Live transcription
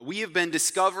we have been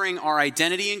discovering our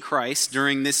identity in Christ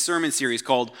during this sermon series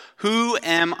called Who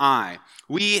Am I?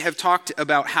 We have talked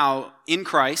about how in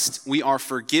Christ we are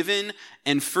forgiven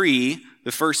and free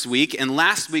the first week, and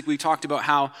last week we talked about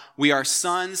how we are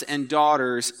sons and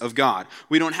daughters of God.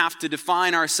 We don't have to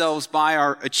define ourselves by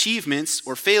our achievements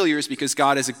or failures because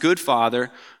God is a good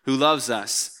Father who loves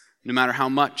us no matter how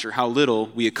much or how little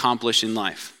we accomplish in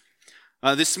life.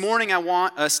 This morning I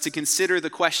want us to consider the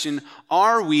question,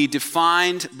 are we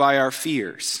defined by our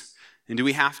fears? And do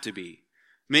we have to be?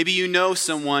 Maybe you know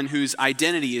someone whose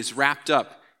identity is wrapped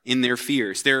up in their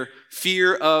fears. Their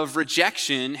fear of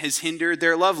rejection has hindered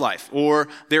their love life, or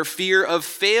their fear of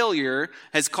failure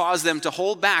has caused them to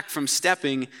hold back from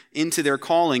stepping into their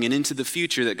calling and into the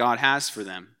future that God has for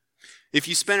them. If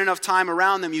you spend enough time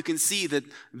around them, you can see that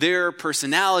their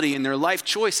personality and their life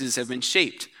choices have been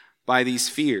shaped by these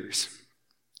fears.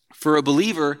 For a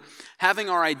believer, having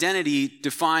our identity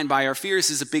defined by our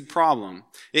fears is a big problem.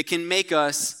 It can make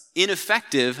us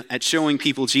ineffective at showing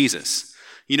people Jesus.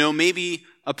 You know, maybe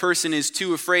a person is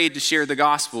too afraid to share the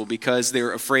gospel because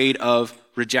they're afraid of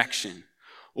rejection.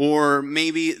 Or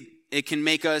maybe it can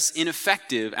make us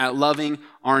ineffective at loving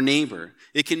our neighbor.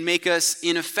 It can make us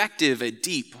ineffective at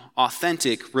deep,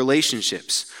 authentic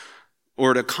relationships or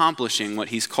at accomplishing what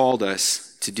he's called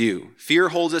us to do. Fear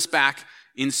holds us back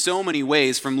in so many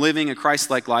ways from living a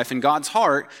Christ-like life, and God's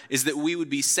heart is that we would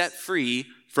be set free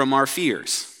from our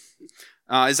fears.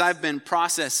 As I've been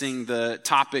processing the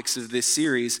topics of this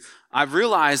series, I've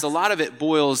realized a lot of it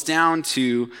boils down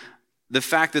to the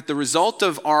fact that the result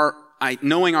of our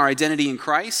knowing our identity in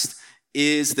Christ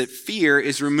is that fear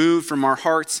is removed from our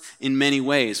hearts in many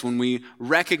ways when we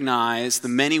recognize the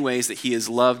many ways that he has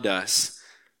loved us.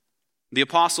 The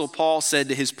Apostle Paul said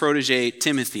to his protege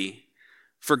Timothy,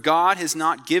 "For God has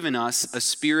not given us a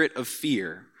spirit of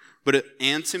fear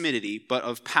and timidity, but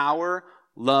of power,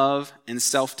 love, and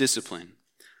self-discipline."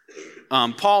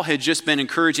 Paul had just been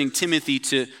encouraging Timothy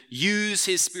to use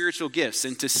his spiritual gifts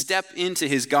and to step into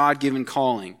his God-given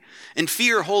calling. And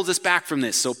fear holds us back from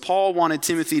this. So Paul wanted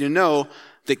Timothy to know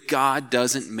that God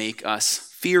doesn't make us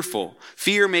fearful.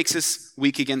 Fear makes us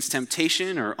weak against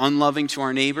temptation or unloving to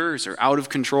our neighbors or out of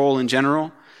control in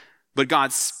general. But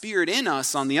God's Spirit in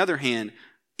us, on the other hand,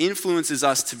 influences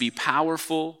us to be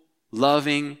powerful,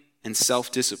 loving, and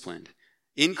self-disciplined.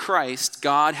 In Christ,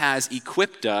 God has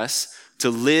equipped us to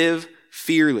live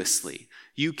fearlessly.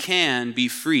 You can be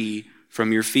free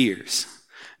from your fears.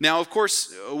 Now, of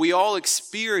course, we all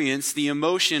experience the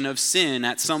emotion of sin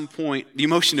at some point, the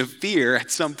emotion of fear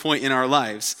at some point in our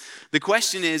lives. The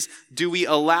question is, do we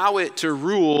allow it to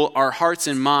rule our hearts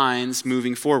and minds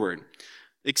moving forward?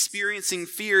 Experiencing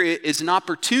fear is an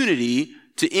opportunity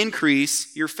to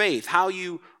increase your faith. How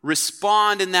you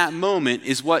respond in that moment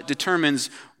is what determines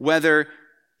whether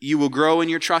you will grow in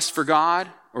your trust for God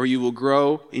or you will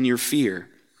grow in your fear.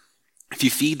 If you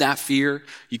feed that fear,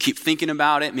 you keep thinking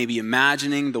about it, maybe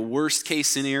imagining the worst case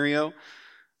scenario,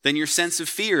 then your sense of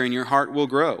fear in your heart will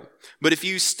grow. But if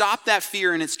you stop that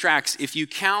fear in its tracks, if you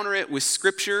counter it with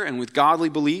scripture and with godly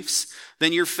beliefs,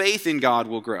 then your faith in God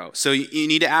will grow. So you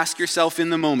need to ask yourself in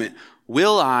the moment,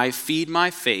 will I feed my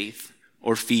faith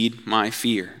or feed my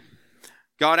fear?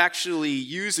 God actually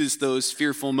uses those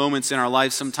fearful moments in our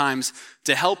lives sometimes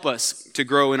to help us to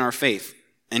grow in our faith.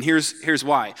 And here's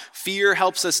why. Fear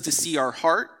helps us to see our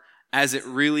heart as it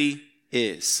really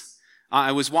is.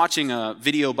 I was watching a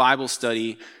video Bible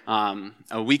study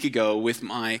a week ago with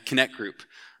my Connect group.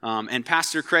 And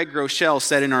Pastor Craig Groeschel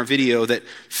said in our video that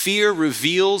fear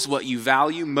reveals what you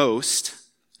value most,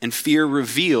 and fear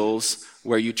reveals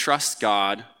where you trust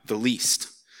God the least.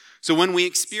 So when we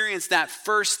experience that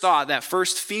first thought, that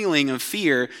first feeling of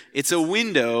fear, it's a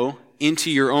window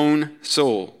into your own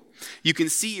soul. You can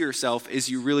see yourself as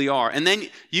you really are. And then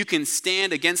you can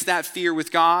stand against that fear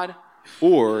with God,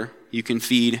 or you can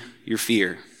feed your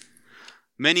fear.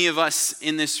 Many of us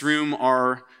in this room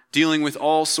are dealing with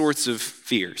all sorts of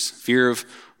fears. Fear of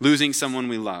losing someone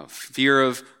we love, fear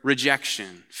of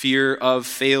rejection, fear of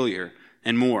failure,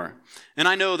 and more. And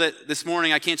I know that this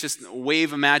morning I can't just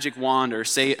wave a magic wand or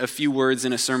say a few words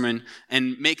in a sermon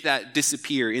and make that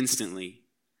disappear instantly.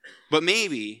 But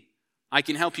maybe I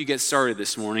can help you get started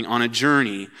this morning on a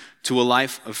journey to a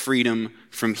life of freedom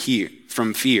from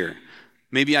fear.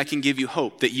 Maybe I can give you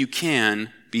hope that you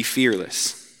can be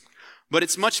fearless. But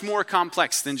it's much more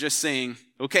complex than just saying,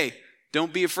 okay,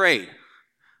 don't be afraid.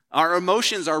 Our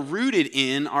emotions are rooted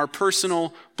in our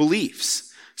personal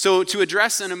beliefs. So to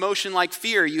address an emotion like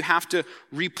fear, you have to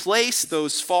replace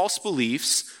those false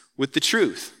beliefs with the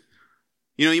truth.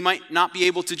 You know, you might not be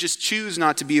able to just choose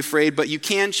not to be afraid, but you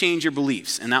can change your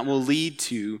beliefs, and that will lead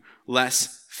to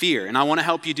less fear. And I want to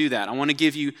help you do that. I want to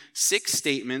give you 6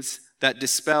 statements that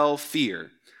dispel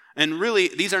fear. And really,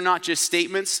 these are not just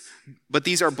statements, but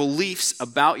these are beliefs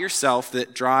about yourself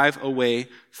that drive away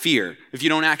fear. If you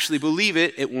don't actually believe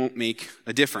it, it won't make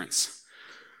a difference.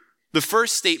 The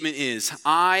first statement is,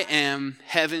 I am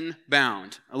heaven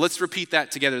bound. Let's repeat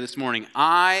that together this morning.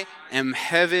 I am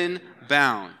heaven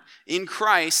bound. In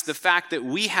Christ, the fact that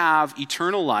we have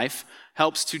eternal life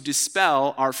helps to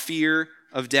dispel our fear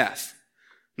of death.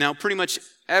 Now, pretty much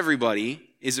everybody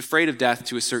is afraid of death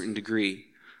to a certain degree.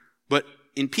 But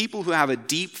in people who have a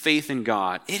deep faith in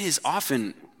God, it is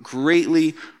often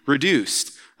greatly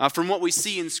reduced. From what we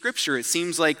see in Scripture, it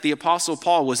seems like the Apostle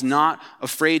Paul was not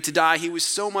afraid to die. He was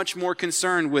so much more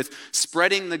concerned with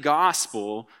spreading the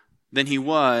gospel than he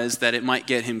was that it might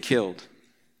get him killed.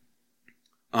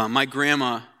 My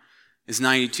grandma is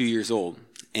 92 years old,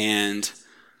 and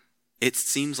it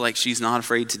seems like she's not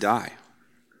afraid to die.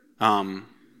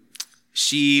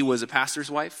 She was a pastor's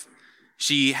wife.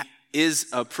 She is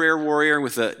a prayer warrior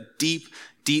with a deep,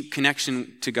 deep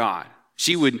connection to God.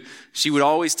 She would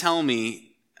always tell me,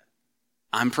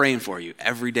 I'm praying for you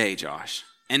every day, Josh.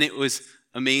 And it was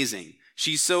amazing.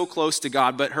 She's so close to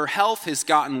God, but her health has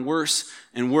gotten worse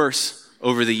and worse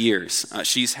over the years.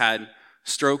 She's had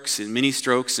strokes and mini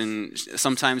strokes, and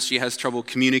sometimes she has trouble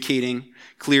communicating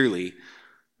clearly.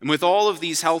 And with all of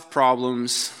these health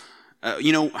problems,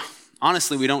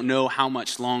 honestly, we don't know how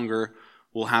much longer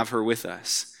we'll have her with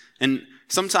us. And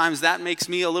sometimes that makes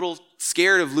me a little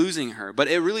scared of losing her. But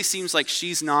it really seems like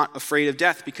she's not afraid of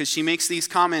death, because she makes these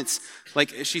comments like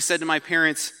she said to my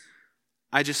parents,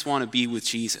 I just want to be with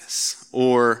Jesus,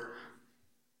 or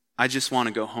I just want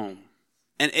to go home.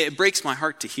 And it breaks my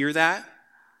heart to hear that,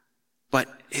 but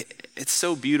it's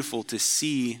so beautiful to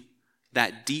see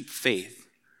that deep faith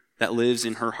that lives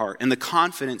in her heart and the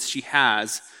confidence she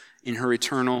has in her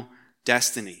eternal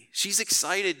destiny. She's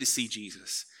excited to see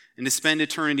Jesus and to spend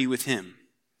eternity with him.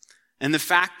 And the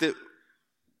fact that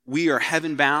we are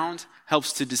heaven bound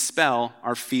helps to dispel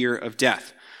our fear of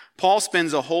death. Paul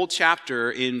spends a whole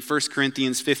chapter in 1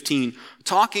 Corinthians 15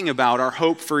 talking about our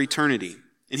hope for eternity.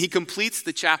 And he completes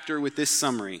the chapter with this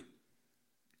summary.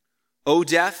 O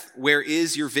death, where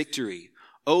is your victory?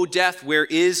 O death, where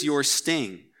is your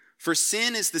sting? For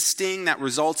sin is the sting that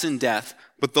results in death,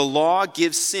 but the law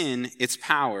gives sin its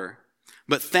power.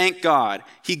 But thank God,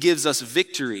 he gives us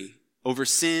victory over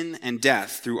sin and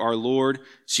death through our Lord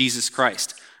Jesus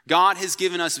Christ. God has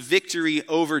given us victory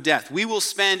over death. We will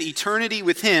spend eternity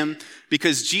with him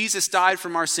because Jesus died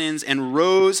from our sins and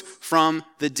rose from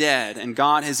the dead. And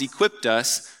God has equipped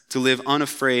us to live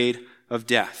unafraid of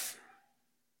death.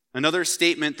 Another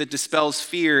statement that dispels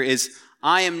fear is,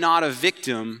 I am not a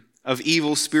victim of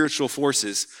evil spiritual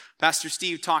forces. Pastor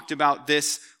Steve talked about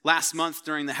this last month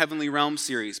during the Heavenly Realm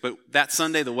series, but that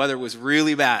Sunday the weather was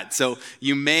really bad, so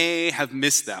you may have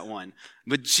missed that one.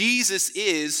 But Jesus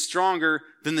is stronger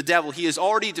than the devil. He has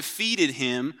already defeated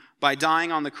him by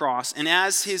dying on the cross, and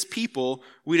as his people,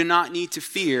 we do not need to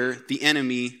fear the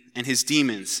enemy and his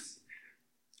demons.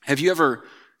 Have you ever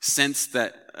sensed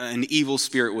that an evil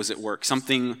spirit was at work?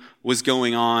 Something was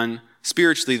going on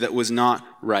spiritually that was not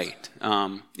right.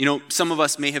 Some of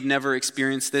us may have never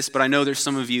experienced this, but I know there's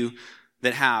some of you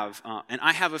that have. And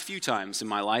I have a few times in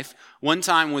my life. One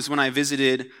time was when I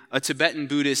visited a Tibetan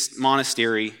Buddhist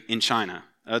monastery in China.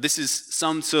 This is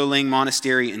Sam Tso Ling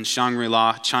Monastery in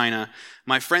Shangri-La, China.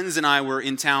 My friends and I were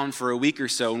in town for a week or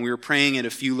so, and we were praying at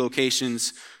a few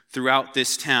locations throughout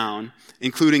this town,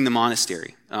 including the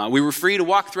monastery. We were free to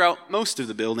walk throughout most of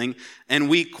the building, and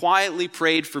we quietly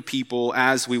prayed for people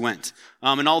as we went.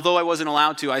 And although I wasn't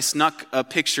allowed to, I snuck a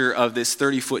picture of this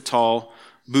 30-foot tall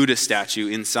Buddha statue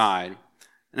inside.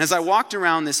 And as I walked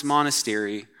around this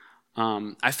monastery,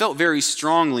 I felt very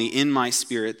strongly in my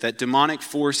spirit that demonic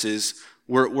forces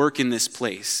were at work in this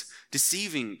place,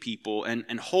 deceiving people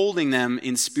and holding them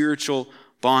in spiritual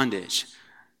bondage.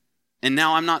 And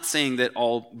now I'm not saying that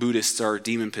all Buddhists are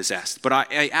demon-possessed, but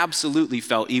I absolutely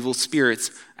felt evil spirits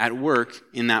at work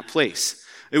in that place.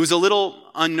 It was a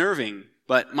little unnerving,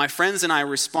 but my friends and I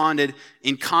responded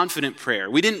in confident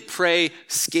prayer. We didn't pray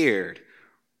scared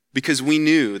because we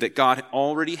knew that God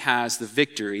already has the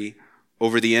victory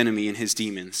over the enemy and his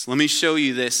demons. Let me show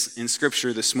you this in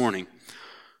Scripture this morning.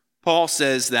 Paul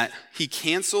says that he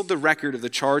canceled the record of the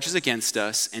charges against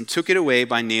us and took it away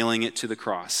by nailing it to the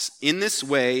cross. In this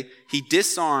way, he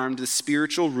disarmed the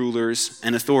spiritual rulers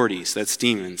and authorities, that's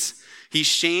demons. He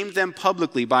shamed them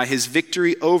publicly by his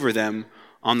victory over them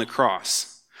on the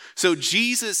cross. So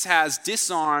Jesus has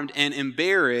disarmed and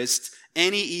embarrassed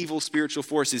any evil spiritual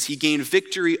forces. He gained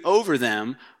victory over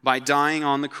them by dying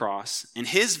on the cross, and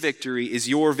his victory is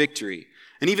your victory.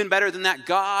 And even better than that,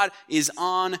 God is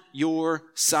on your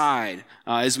side,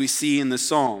 as we see in the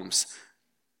Psalms.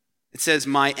 It says,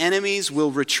 "My enemies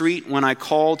will retreat when I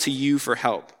call to you for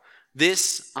help.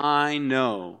 This I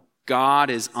know, God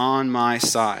is on my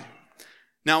side."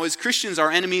 Now, as Christians, our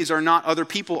enemies are not other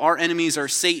people. Our enemies are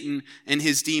Satan and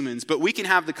his demons. But we can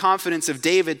have the confidence of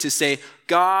David to say,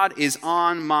 God is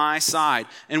on my side.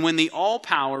 And when the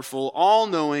all-powerful,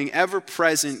 all-knowing,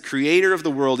 ever-present creator of the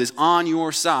world is on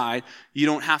your side, you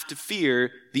don't have to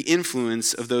fear the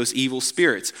influence of those evil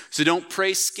spirits. So don't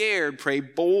pray scared, pray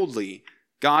boldly.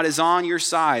 God is on your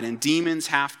side, and demons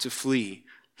have to flee.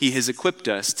 He has equipped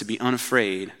us to be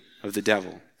unafraid of the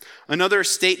devil. Another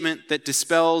statement that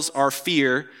dispels our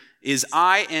fear is,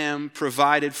 I am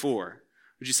provided for.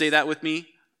 Would you say that with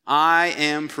me? I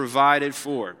am provided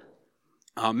for.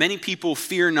 Many people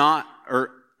fear not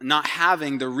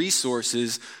having the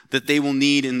resources that they will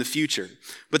need in the future.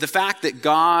 But the fact that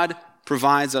God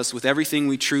provides us with everything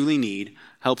we truly need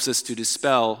helps us to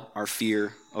dispel our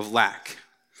fear of lack.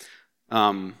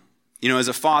 As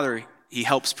a father, he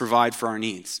helps provide for our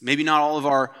needs. Maybe not all of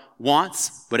our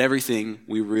wants, but everything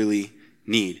we really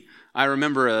need. I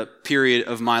remember a period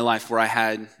of my life where I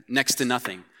had next to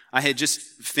nothing. I had just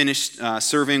finished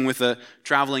serving with a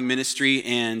traveling ministry,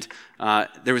 and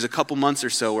there was a couple months or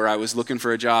so where I was looking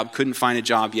for a job, couldn't find a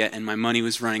job yet, and my money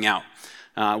was running out.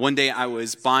 One day I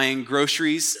was buying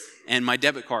groceries, and my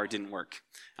debit card didn't work.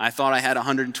 I thought I had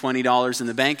 $120 in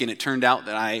the bank, and it turned out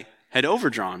that I had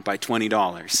overdrawn by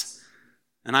 $20.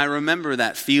 And I remember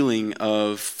that feeling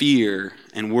of fear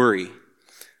and worry.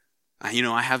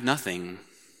 I have nothing.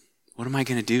 What am I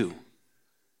going to do?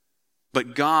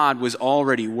 But God was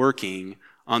already working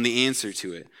on the answer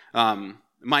to it.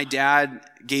 My dad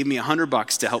gave me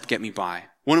 $100 to help get me by.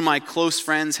 One of my close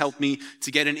friends helped me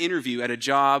to get an interview at a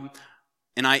job,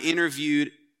 and I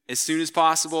interviewed as soon as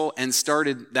possible and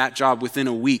started that job within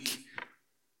a week.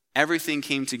 Everything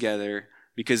came together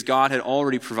because God had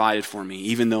already provided for me,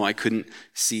 even though I couldn't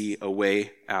see a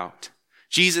way out.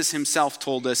 Jesus himself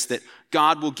told us that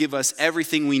God will give us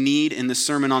everything we need in the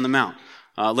Sermon on the Mount.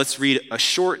 Let's read a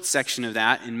short section of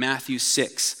that in Matthew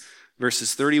 6,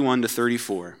 verses 31 to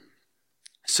 34.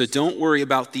 "So don't worry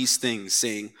about these things,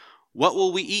 saying, 'What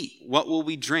will we eat? What will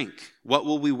we drink? What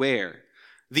will we wear?'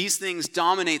 These things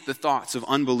dominate the thoughts of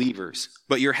unbelievers,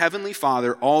 but your heavenly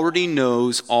Father already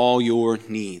knows all your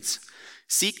needs.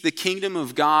 Seek the kingdom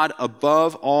of God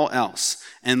above all else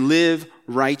and live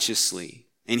righteously,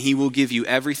 and he will give you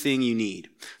everything you need.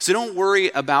 So don't worry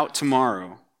about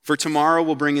tomorrow, for tomorrow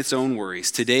will bring its own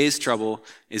worries. Today's trouble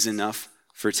is enough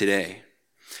for today."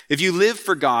 If you live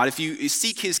for God, if you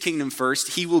seek his kingdom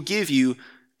first, he will give you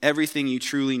everything you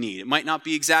truly need. It might not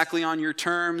be exactly on your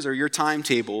terms or your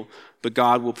timetable, but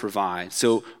God will provide.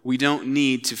 So we don't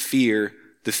need to fear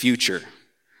the future.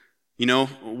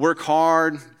 Work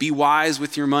hard, be wise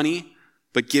with your money,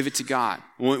 but give it to God.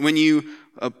 When you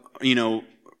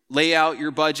lay out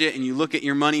your budget and you look at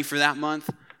your money for that month,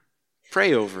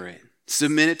 pray over it.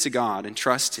 Submit it to God and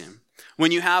trust him.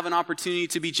 When you have an opportunity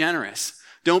to be generous,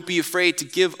 don't be afraid to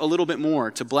give a little bit more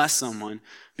to bless someone,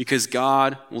 because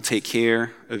God will take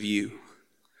care of you.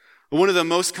 One of the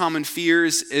most common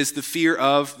fears is the fear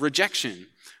of rejection.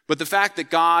 But the fact that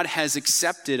God has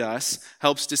accepted us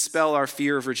helps dispel our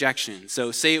fear of rejection.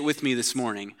 So say it with me this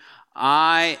morning.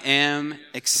 I am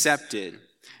accepted.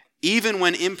 Even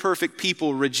when imperfect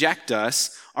people reject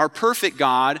us, our perfect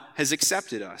God has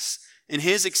accepted us. And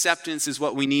his acceptance is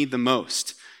what we need the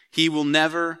most. He will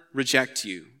never reject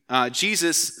you.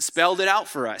 Jesus spelled it out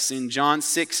for us in John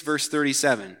 6, verse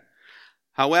 37.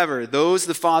 "However, those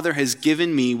the Father has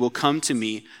given me will come to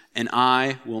me, and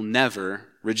I will never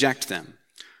reject them."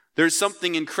 There's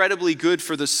something incredibly good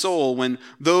for the soul when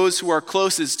those who are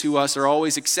closest to us are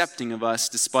always accepting of us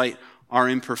despite our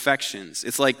imperfections.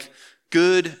 It's like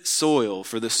good soil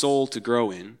for the soul to grow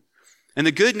in. And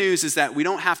the good news is that we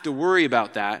don't have to worry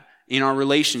about that in our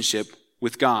relationship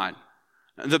with God.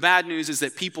 The bad news is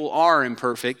that people are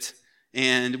imperfect,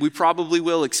 and we probably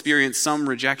will experience some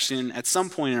rejection at some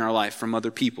point in our life from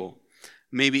other people,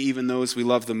 maybe even those we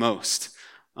love the most.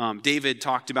 David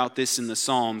talked about this in the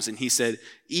Psalms, and he said,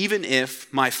 "Even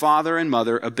if my father and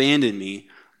mother abandon me,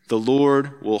 the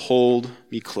Lord will hold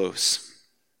me close."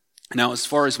 Now, as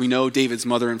far as we know, David's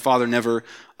mother and father never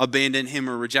abandoned him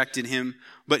or rejected him,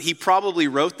 but he probably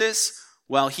wrote this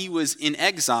while he was in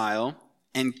exile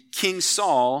and King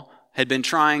Saul had been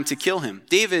trying to kill him.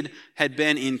 David had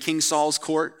been in King Saul's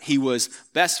court. He was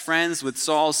best friends with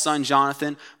Saul's son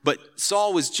Jonathan, but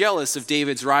Saul was jealous of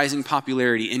David's rising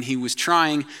popularity, and he was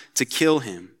trying to kill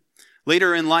him.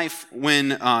 Later in life,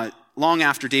 when long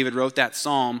after David wrote that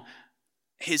psalm,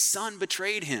 his son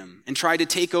betrayed him and tried to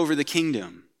take over the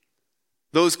kingdom.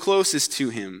 Those closest to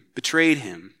him betrayed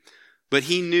him, but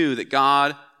he knew that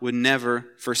God would never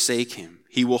forsake him.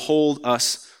 He will hold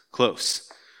us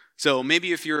close. So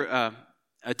maybe if you're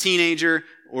a teenager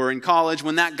or in college,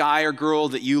 when that guy or girl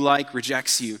that you like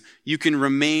rejects you, you can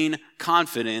remain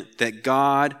confident that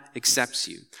God accepts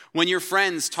you. When your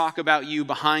friends talk about you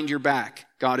behind your back,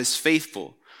 God is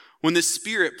faithful. When the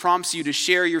Spirit prompts you to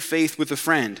share your faith with a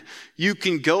friend, you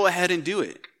can go ahead and do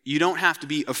it. You don't have to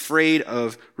be afraid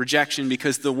of rejection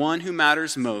because the one who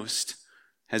matters most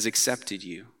has accepted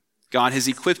you. God has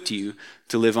equipped you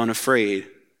to live unafraid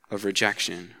of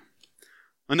rejection.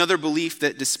 Another belief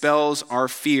that dispels our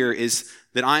fear is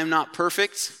that I am not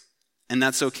perfect, and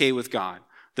that's okay with God.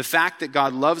 The fact that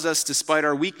God loves us despite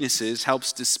our weaknesses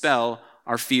helps dispel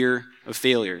our fear of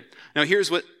failure. Now,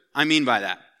 here's what I mean by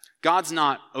that. God's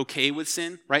not okay with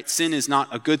sin, right? Sin is not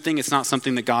a good thing. It's not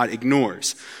something that God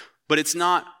ignores. But it's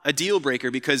not a deal breaker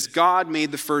because God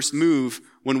made the first move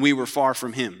when we were far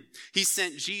from him. He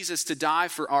sent Jesus to die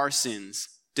for our sins,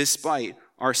 despite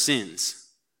our sins.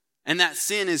 And that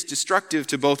sin is destructive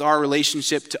to both our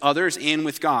relationship to others and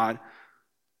with God.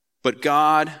 But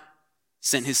God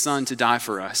sent his son to die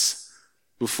for us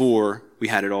before we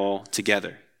had it all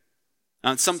together.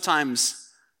 Now, sometimes,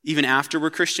 even after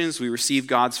we're Christians, we receive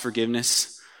God's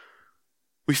forgiveness.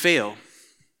 We fail.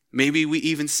 Maybe we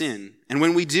even sin. And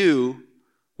when we do,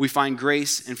 we find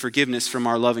grace and forgiveness from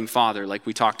our loving Father, like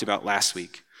we talked about last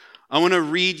week. I want to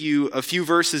read you a few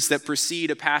verses that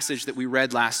precede a passage that we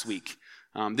read last week.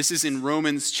 This is in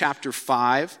Romans chapter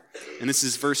 5, and this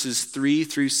is verses 3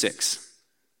 through 6.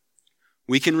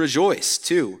 We can rejoice,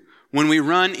 too, when we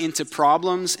run into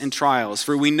problems and trials,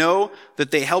 for we know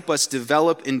that they help us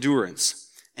develop endurance.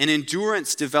 And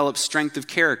endurance develops strength of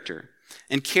character.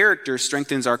 And character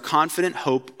strengthens our confident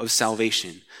hope of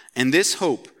salvation. And this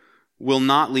hope will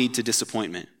not lead to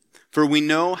disappointment. For we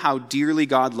know how dearly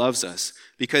God loves us,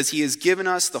 because he has given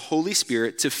us the Holy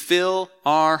Spirit to fill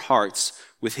our hearts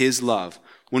with his love.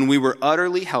 When we were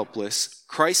utterly helpless,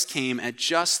 Christ came at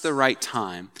just the right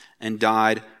time and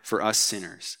died for us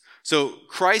sinners. So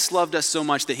Christ loved us so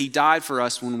much that he died for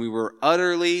us when we were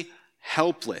utterly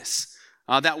helpless.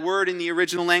 That word in the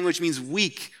original language means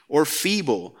weak or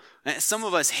feeble. Some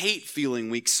of us hate feeling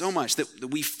weak so much that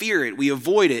we fear it. We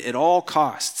avoid it at all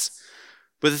costs.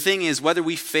 But the thing is, whether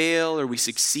we fail or we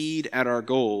succeed at our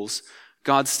goals,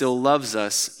 God still loves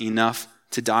us enough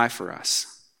to die for us.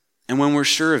 And when we're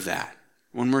sure of that,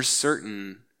 when we're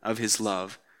certain of his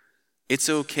love, it's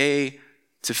okay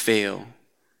to fail.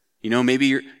 You know, maybe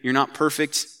you're not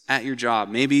perfect at your job.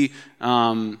 Maybe,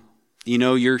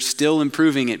 you're still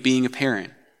improving at being a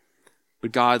parent.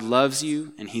 But God loves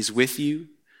you and he's with you.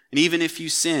 And even if you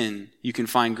sin, you can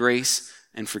find grace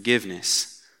and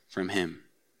forgiveness from him.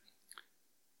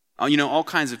 All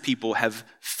kinds of people have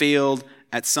failed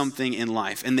at something in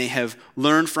life, and they have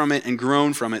learned from it and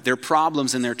grown from it. Their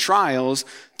problems and their trials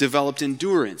developed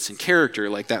endurance and character,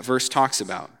 like that verse talks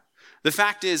about. The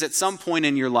fact is, at some point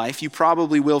in your life, you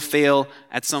probably will fail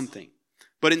at something.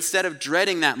 But instead of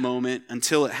dreading that moment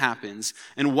until it happens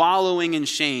and wallowing in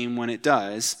shame when it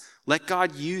does, let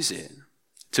God use it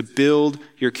to build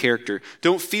your character.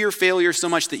 Don't fear failure so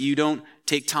much that you don't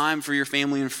take time for your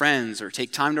family and friends, or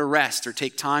take time to rest, or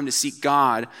take time to seek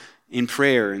God in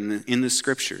prayer in the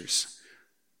scriptures.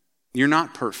 You're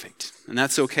not perfect, and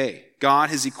that's okay. God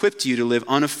has equipped you to live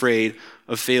unafraid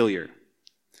of failure.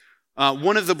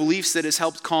 One of the beliefs that has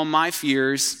helped calm my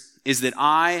fears is that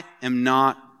I am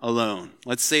not alone.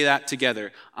 Let's say that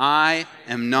together. I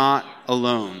am not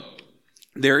alone.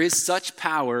 There is such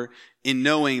power in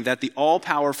knowing that the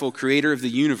all-powerful creator of the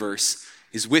universe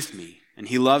is with me, and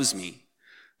he loves me.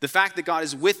 The fact that God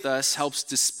is with us helps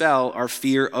dispel our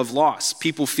fear of loss.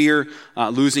 People fear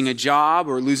losing a job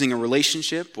or losing a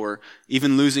relationship or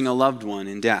even losing a loved one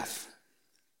in death.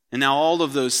 And now all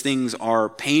of those things are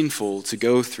painful to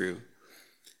go through.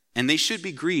 And they should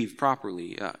be grieved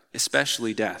properly,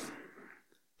 especially death.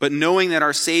 But knowing that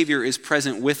our Savior is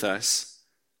present with us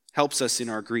helps us in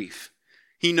our grief.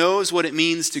 He knows what it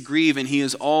means to grieve, and he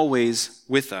is always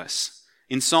with us.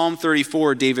 In Psalm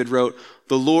 34, David wrote,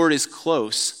 "The Lord is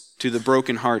close to the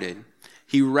brokenhearted.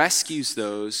 He rescues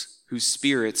those whose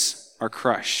spirits are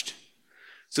crushed."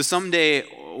 So someday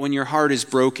when your heart is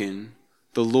broken,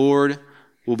 the Lord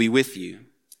will be with you.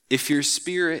 If your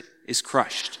spirit is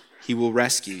crushed, he will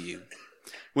rescue you.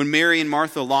 When Mary and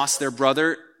Martha lost their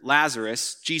brother,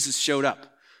 Lazarus, Jesus showed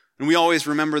up. And we always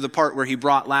remember the part where he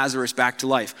brought Lazarus back to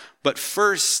life. But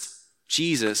first,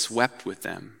 Jesus wept with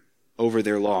them over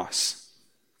their loss.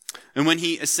 And when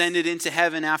he ascended into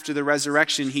heaven after the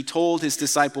resurrection, he told his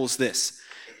disciples this.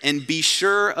 And be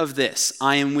sure of this,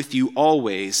 I am with you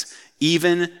always,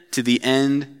 even to the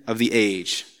end of the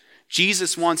age.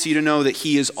 Jesus wants you to know that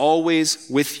he is always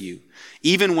with you.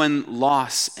 Even when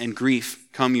loss and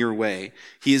grief come your way,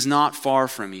 he is not far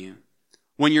from you.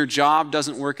 When your job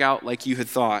doesn't work out like you had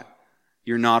thought,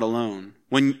 you're not alone.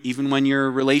 Even when your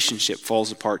relationship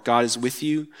falls apart, God is with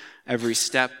you every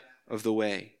step of the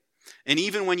way. And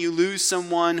even when you lose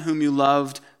someone whom you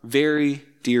loved very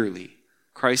dearly,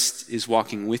 Christ is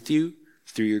walking with you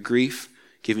through your grief,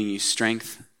 giving you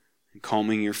strength and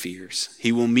calming your fears.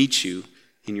 He will meet you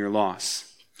in your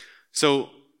loss. So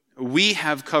we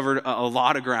have covered a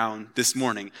lot of ground this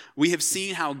morning. We have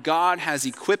seen how God has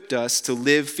equipped us to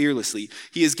live fearlessly.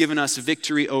 He has given us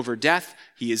victory over death.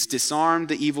 He has disarmed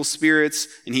the evil spirits,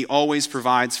 and he always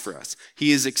provides for us.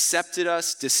 He has accepted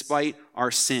us despite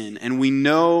our sin, and we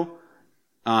know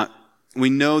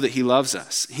that he loves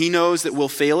us. He knows that we'll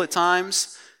fail at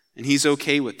times, and he's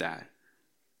okay with that.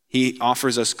 He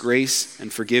offers us grace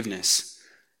and forgiveness.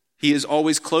 He is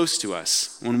always close to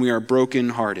us when we are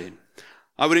brokenhearted.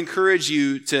 I would encourage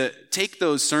you to take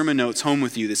those sermon notes home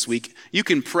with you this week. You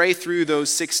can pray through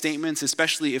those 6 statements,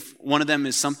 especially if one of them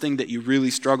is something that you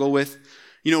really struggle with.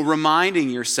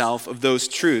 Reminding yourself of those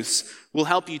truths will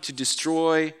help you to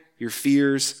destroy your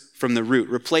fears from the root.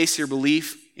 Replace your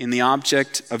belief in the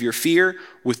object of your fear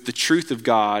with the truth of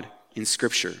God in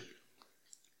Scripture.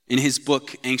 In his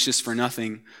book, Anxious for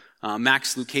Nothing,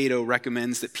 Max Lucado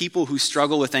recommends that people who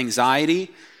struggle with anxiety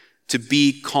to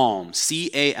be calm,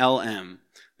 C-A-L-M.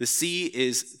 The C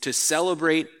is to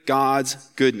celebrate God's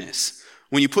goodness.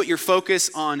 When you put your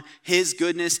focus on his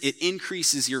goodness, it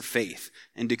increases your faith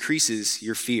and decreases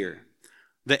your fear.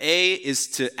 The A is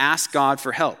to ask God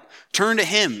for help. Turn to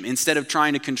him instead of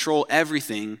trying to control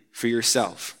everything for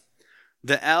yourself.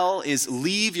 The L is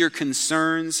leave your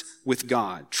concerns with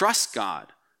God. Trust God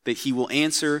that he will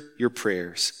answer your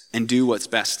prayers and do what's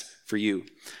best for you.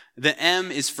 The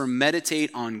M is for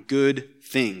meditate on good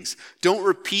things. Don't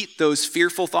repeat those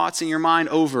fearful thoughts in your mind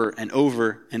over and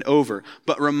over and over,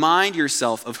 but remind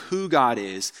yourself of who God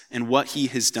is and what he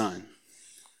has done.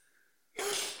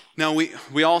 Now,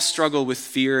 we all struggle with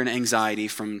fear and anxiety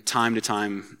from time to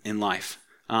time in life.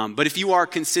 But if you are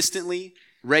consistently,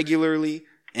 regularly,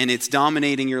 and it's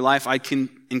dominating your life, I can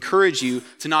encourage you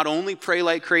to not only pray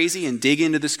like crazy and dig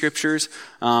into the scriptures,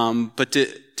 but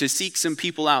to seek some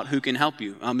people out who can help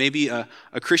you. Maybe a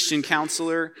Christian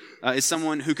counselor is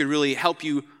someone who could really help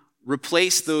you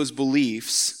replace those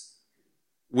beliefs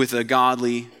with a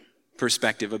godly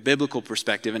perspective, a biblical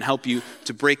perspective, and help you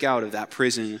to break out of that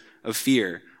prison of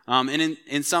fear. And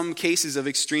in some cases of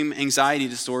extreme anxiety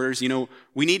disorders,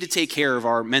 we need to take care of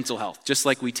our mental health, just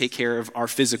like we take care of our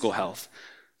physical health.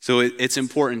 So it's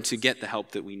important to get the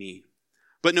help that we need.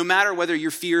 But no matter whether your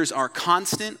fears are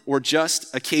constant or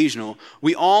just occasional,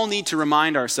 we all need to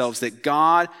remind ourselves that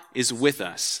God is with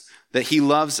us, that he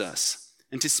loves us,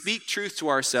 and to speak truth to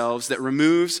ourselves that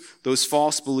removes those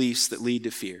false beliefs that lead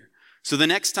to fear. So the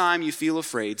next time you feel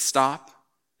afraid, stop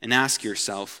and ask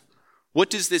yourself,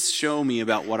 what does this show me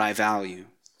about what I value?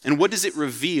 And what does it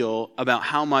reveal about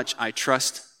how much I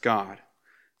trust God?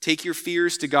 Take your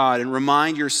fears to God and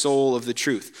remind your soul of the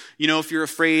truth. If you're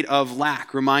afraid of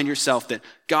lack, remind yourself that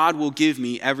God will give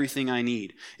me everything I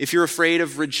need. If you're afraid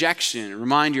of rejection,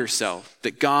 remind yourself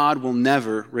that God will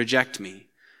never reject me.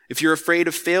 If you're afraid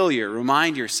of failure,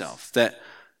 remind yourself that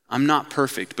I'm not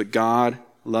perfect, but God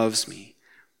loves me.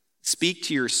 Speak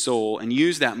to your soul and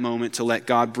use that moment to let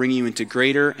God bring you into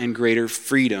greater and greater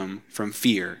freedom from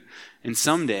fear. And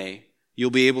someday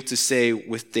you'll be able to say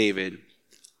with David,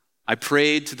 I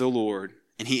prayed to the Lord,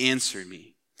 and he answered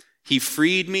me. He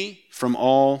freed me from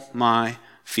all my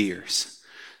fears.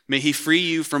 May he free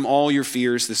you from all your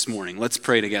fears this morning. Let's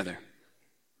pray together.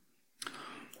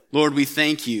 Lord, we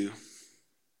thank you,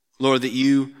 Lord, that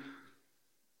you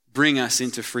bring us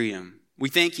into freedom. We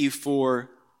thank you for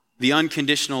the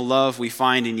unconditional love we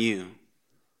find in you.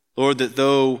 Lord, that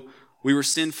though we were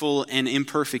sinful and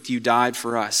imperfect, you died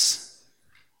for us.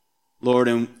 Lord,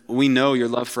 and we know your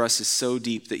love for us is so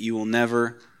deep that you will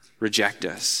never reject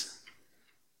us.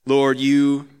 Lord,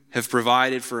 you have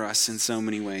provided for us in so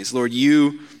many ways. Lord,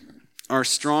 you are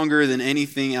stronger than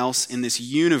anything else in this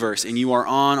universe, and you are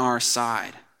on our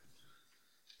side.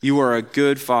 You are a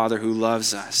good Father who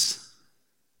loves us.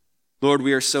 Lord,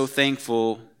 we are so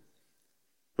thankful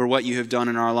for what you have done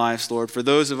in our lives, Lord. For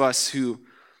those of us who,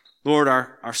 Lord,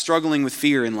 are struggling with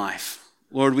fear in life,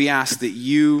 Lord, we ask that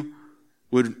you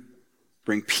would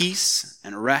bring peace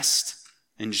and rest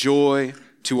and joy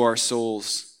to our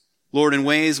souls. Lord, in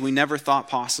ways we never thought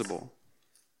possible.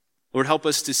 Lord, help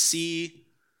us to see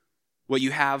what you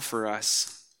have for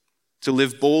us to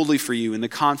live boldly for you in the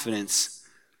confidence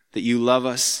that you love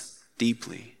us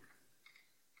deeply.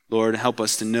 Lord, help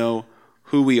us to know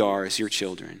who we are as your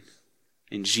children.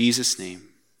 In Jesus' name,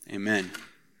 amen.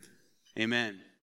 Amen.